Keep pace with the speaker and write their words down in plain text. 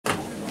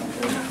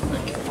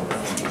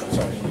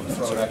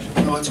Coach,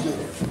 actually. no, it's good.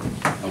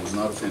 I was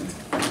not offended.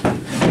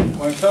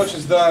 When Coach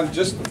is done,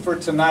 just for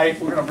tonight,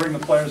 we're going to bring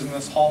the players in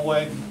this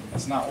hallway.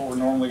 That's not what we're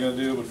normally going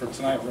to do, but for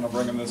tonight, we're going to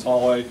bring them in this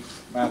hallway.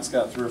 Matt's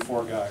got 3 or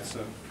 4 guys.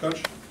 So,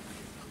 Coach?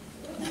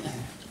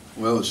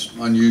 Well, it's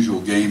an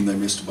unusual game. They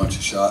missed a bunch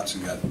of shots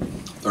and got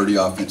 30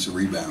 offensive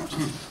rebounds.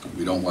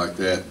 We don't like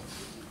that.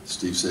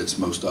 Steve said it's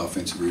most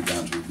offensive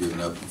rebounds we've given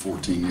up in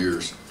 14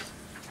 years.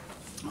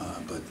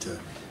 But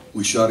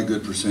we shot a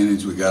good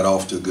percentage. We got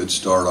off to a good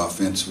start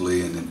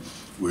offensively, and then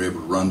we were able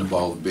to run the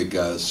ball. The big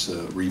guys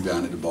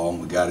rebounded the ball,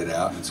 and we got it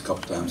out. And it's a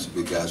couple times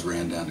the big guys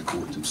ran down the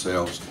court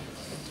themselves.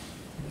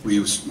 I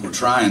was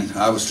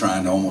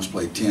trying to almost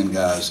play 10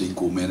 guys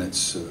equal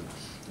minutes.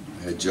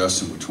 I had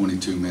Justin with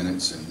 22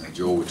 minutes and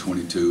Joel with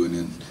 22, and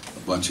then a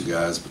bunch of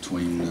guys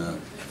between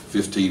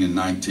 15 and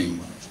 19.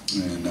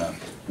 And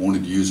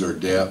wanted to use our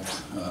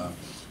depth.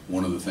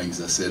 One of the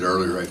things I said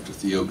earlier after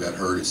Theo got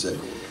hurt is that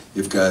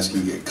if guys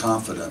can get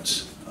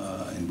confidence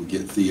and we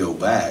get Theo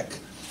back,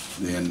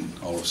 then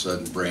all of a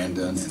sudden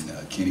Brandon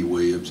and Kenny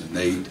Williams and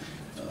Nate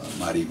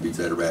might even be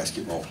better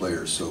basketball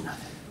players. So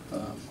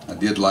I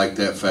did like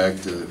that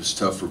fact. It was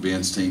tough for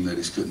Ben's team that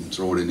he couldn't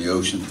throw it in the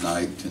ocean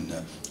tonight, and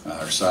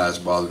our size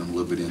bothered them a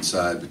little bit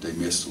inside, but they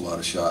missed a lot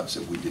of shots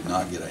that we did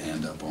not get a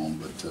hand up on.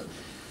 But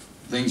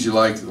things you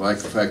like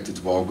the fact that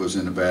the ball goes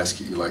in the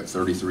basket. You like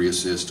 33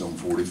 assists on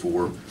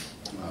 44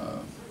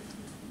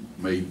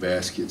 made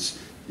baskets.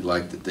 You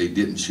like that they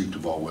didn't shoot the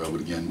ball well, but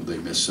again, they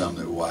missed some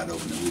that were wide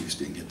open and we just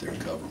didn't get there to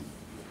cover them.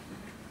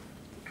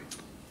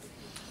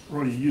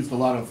 Roy, you used a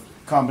lot of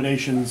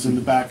combinations in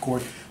the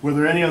backcourt. Were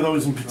there any of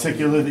those in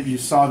particular that you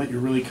saw that you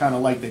really kind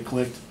of liked that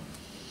clicked?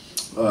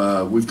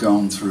 We've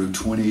gone through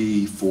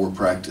 24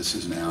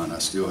 practices now, and I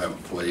still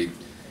haven't played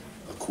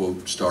a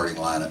quote starting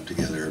lineup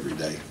together every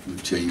day.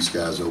 We've changed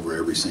guys over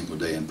every single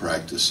day in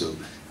practice, so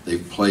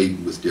they've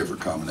played with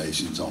different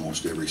combinations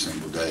almost every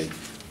single day.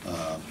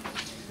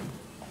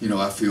 You know,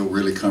 I feel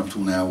really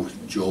comfortable now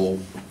with Joel,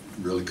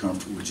 really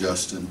comfortable with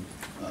Justin.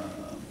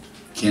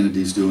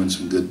 Kennedy's doing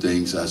some good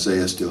things.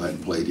 Isaiah still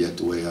hadn't played yet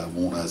the way I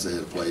want Isaiah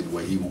to play, the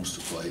way he wants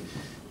to play.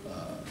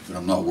 But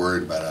I'm not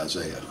worried about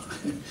Isaiah.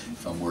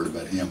 If I'm worried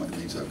about him, it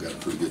means I've got a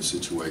pretty good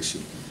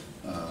situation.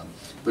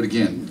 But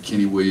again,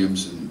 Kenny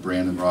Williams and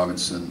Brandon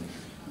Robinson,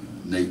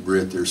 Nate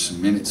Britt, there's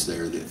some minutes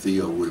there that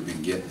Theo would have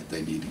been getting that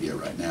they need to get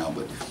right now.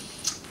 But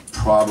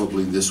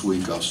probably this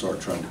week I'll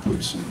start trying to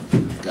put some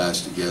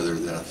guys together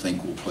that I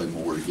think will play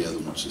more together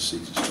once the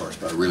season starts,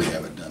 but I really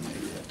haven't done that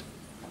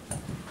yet.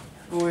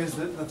 Roy, is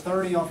the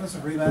 30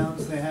 offensive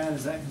rebounds they had,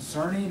 is that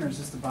concerning, or is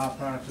this the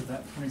byproduct of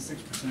that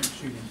 26%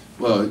 shooting?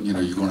 Well, you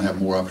know, you're going to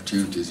have more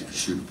opportunities if you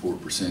shoot a poor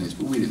percentage,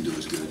 but we didn't do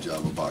as good a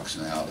job of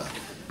boxing out. I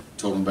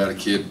told him about a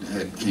kid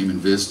that came and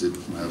visited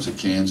when I was at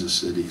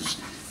Kansas that he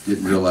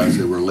didn't realize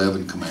there were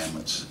 11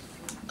 commandments,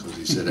 because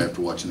he said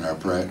after watching our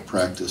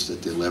practice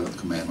that the 11th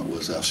commandment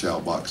was thou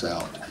shalt box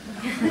out.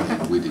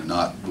 And we did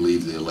not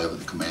believe the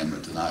 11th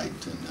commandment tonight,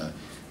 and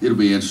it'll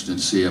be interesting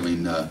to see. I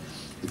mean,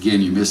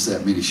 again, you miss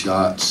that many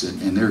shots,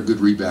 and they're a good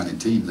rebounding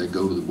team. They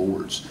go to the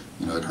boards.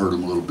 You know, it hurt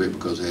them a little bit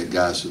because they had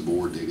guys to the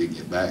board they didn't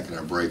get back, and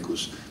our break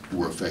was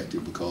more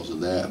effective because of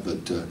that.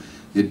 But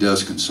it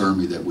does concern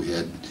me that we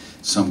had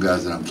some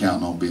guys that I'm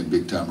counting on being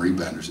big-time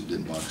rebounders that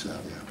didn't box out.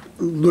 Yeah.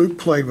 Luke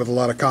played with a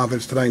lot of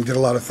confidence tonight and did a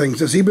lot of things.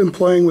 Has he been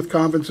playing with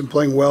confidence and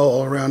playing well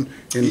all around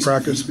in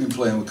practice? He's been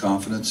playing with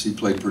confidence. He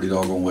played pretty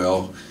doggone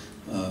well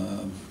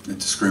at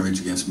the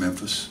scrimmage against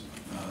Memphis.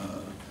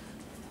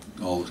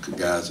 All the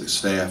guys at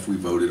staff, we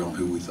voted on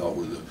who we thought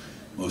were the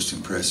most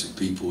impressive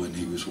people, and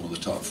he was one of the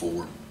top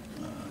 4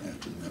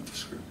 after the Memphis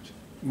scrimmage.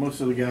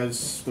 Most of the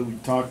guys that we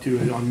talked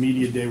to on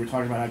media day were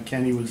talking about how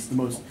Kenny was the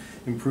most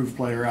improved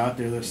player out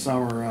there this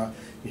summer.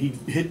 He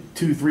hit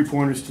 2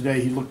 3-pointers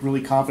today. He looked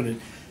really confident.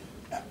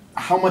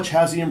 How much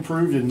has he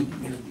improved?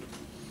 And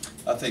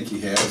I think he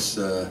has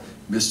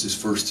missed his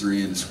first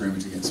 3 in the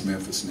scrimmage against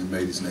Memphis and then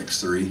made his next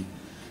 3.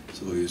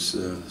 So he was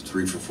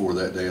 3 for 4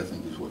 that day. I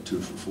think he was, what, 2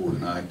 for 4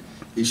 tonight.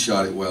 He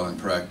shot it well in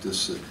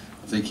practice.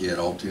 I think he had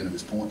all 10 of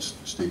his points,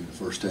 Steve, in the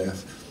first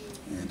half,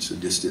 and so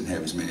just didn't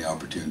have as many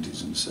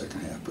opportunities in the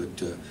second half.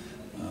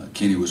 But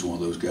Kenny was one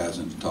of those guys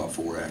in the top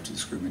 4 after the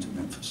scrimmage at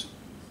Memphis.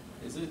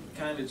 Is it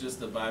kind of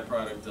just a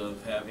byproduct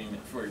of having,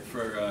 for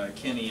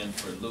Kenny and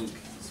for Luke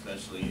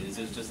especially, is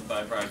it just a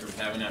byproduct of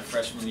having that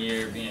freshman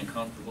year, being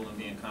comfortable and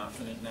being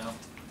confident now?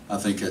 I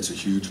think that's a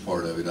huge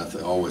part of it.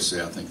 I always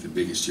say I think the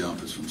biggest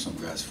jump is from some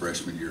guy's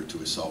freshman year to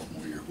his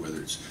sophomore year,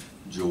 whether it's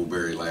Joel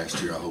Berry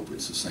last year. I hope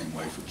it's the same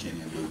way for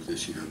Kenny and Luke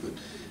this year. But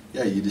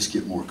yeah, you just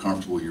get more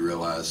comfortable. You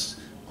realize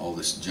all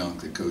this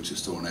junk that coach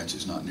is throwing at you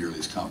is not nearly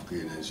as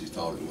complicated as you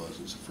thought it was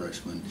as a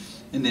freshman.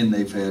 And then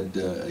they've had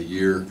a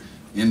year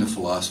in the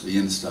philosophy,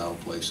 in the style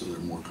of play, so they're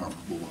more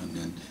comfortable, and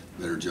then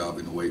better job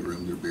in the weight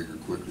room. They're bigger,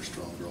 quicker,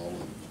 stronger, all of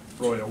them.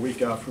 Roy, a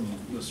week out from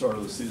the start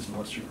of the season,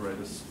 what's your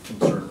greatest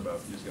concern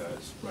about these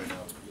guys right now?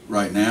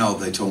 Right now,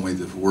 they told me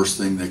the worst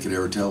thing they could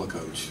ever tell a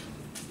coach.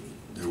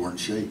 They weren't in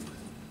shape.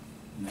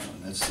 You know,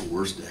 and that's the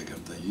worst daggum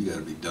thing. You got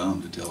to be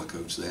dumb to tell a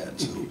coach that.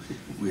 So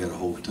we had a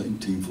whole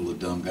team full of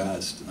dumb dumb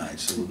guys tonight,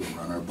 so we're going to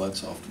run our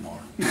butts off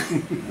tomorrow.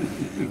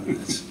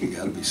 You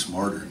got to be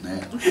smarter than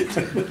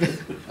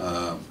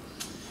that.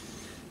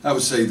 I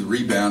would say the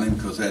rebounding,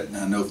 because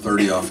I know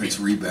 30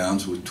 offensive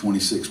rebounds with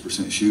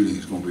 26% shooting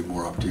is going to be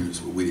more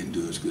opportunities, but we didn't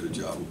do as good a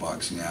job of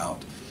boxing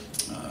out.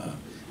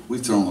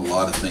 We've thrown a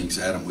lot of things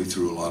at them. We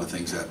threw a lot of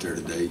things out there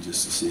today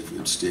just to see if it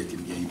would stick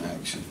in game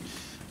action.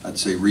 I'd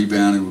say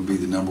rebounding would be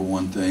the number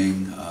one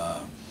thing.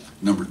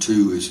 Number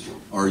two is,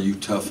 are you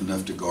tough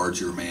enough to guard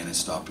your man and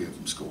stop him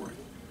from scoring?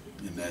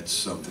 And that's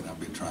something I've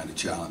been trying to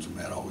challenge them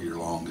at all year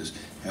long, is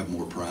have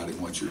more pride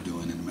in what you're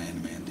doing in the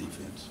man-to-man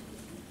defense.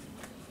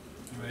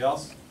 Anybody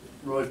else?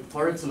 Roy,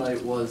 part of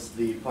tonight was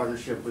the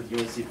partnership with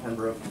UNC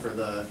Pembroke for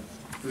the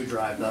food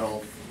drive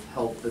that'll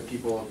help the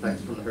people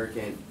affected from the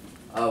hurricane.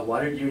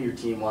 Why did you and your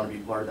team want to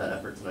be part of that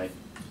effort tonight?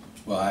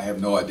 Well, I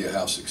have no idea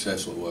how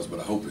successful it was, but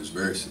I hope it was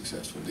very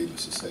successful.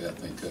 Needless to say, I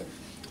think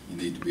you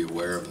need to be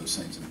aware of those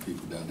things, and the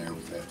people down there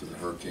after the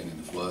hurricane and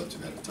the floods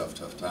have had a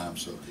tough time.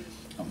 So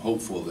I'm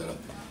hopeful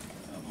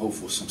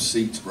some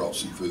seats brought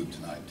some food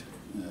tonight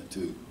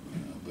too.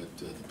 But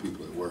the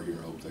people that were here,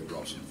 I hope they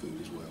brought some food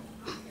as well.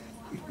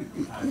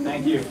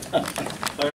 Thank you.